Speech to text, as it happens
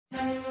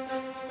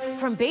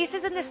From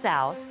bases in the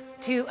South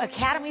to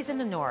academies in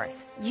the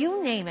North,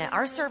 you name it,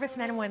 our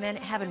servicemen and women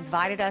have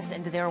invited us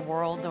into their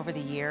worlds over the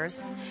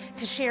years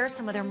to share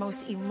some of their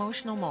most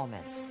emotional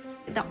moments.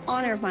 The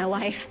honor of my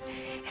life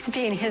is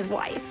being his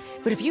wife.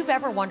 But if you've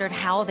ever wondered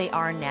how they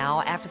are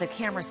now after the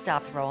camera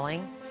stopped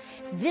rolling,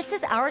 this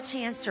is our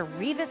chance to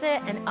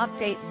revisit and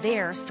update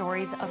their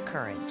stories of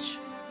courage.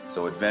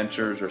 So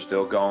adventures are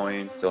still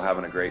going, still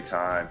having a great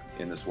time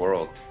in this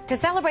world. To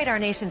celebrate our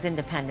nation's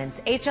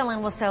independence,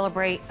 HLN will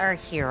celebrate our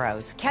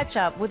heroes, catch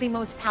up with the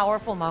most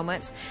powerful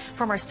moments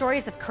from our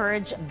stories of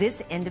courage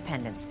this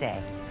Independence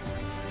Day.